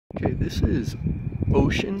Okay, this is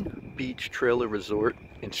Ocean Beach Trailer Resort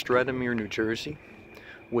in Strahmere, New Jersey,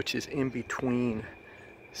 which is in between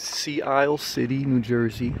Sea Isle City, New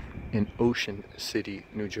Jersey and Ocean City,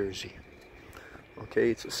 New Jersey.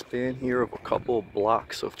 Okay, it's a span here of a couple of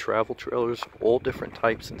blocks of travel trailers, all different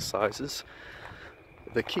types and sizes.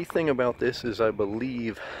 The key thing about this is I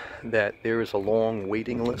believe that there is a long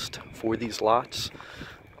waiting list for these lots.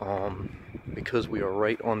 Because we are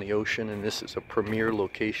right on the ocean, and this is a premier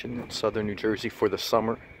location in southern New Jersey for the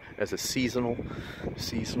summer as a seasonal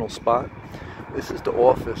spot. This is the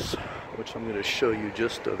office, which I'm going to show you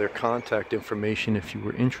just their contact information if you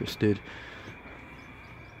were interested.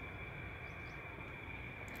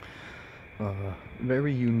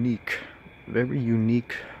 Very unique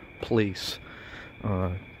place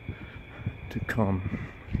to come.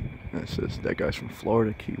 That says that guy's from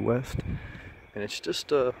Florida, Key West. And it's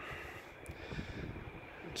just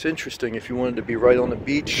it's interesting if you wanted to be right on the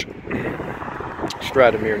beach.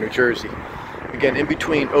 Strahmere, New Jersey. Again, in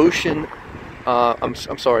between Ocean, I'm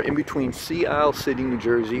sorry, in between Sea Isle City, New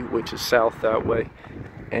Jersey, which is south that way,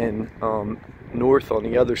 and north on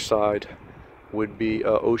the other side would be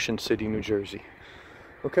Ocean City, New Jersey.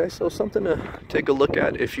 Okay, so something to take a look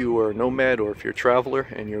at if you are a nomad or if you're a traveler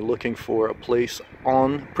and you're looking for a place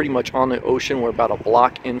pretty much on the ocean. We're about a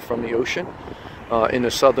block in from the ocean in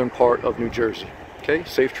the southern part of New Jersey. Okay,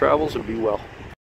 safe travels and be well.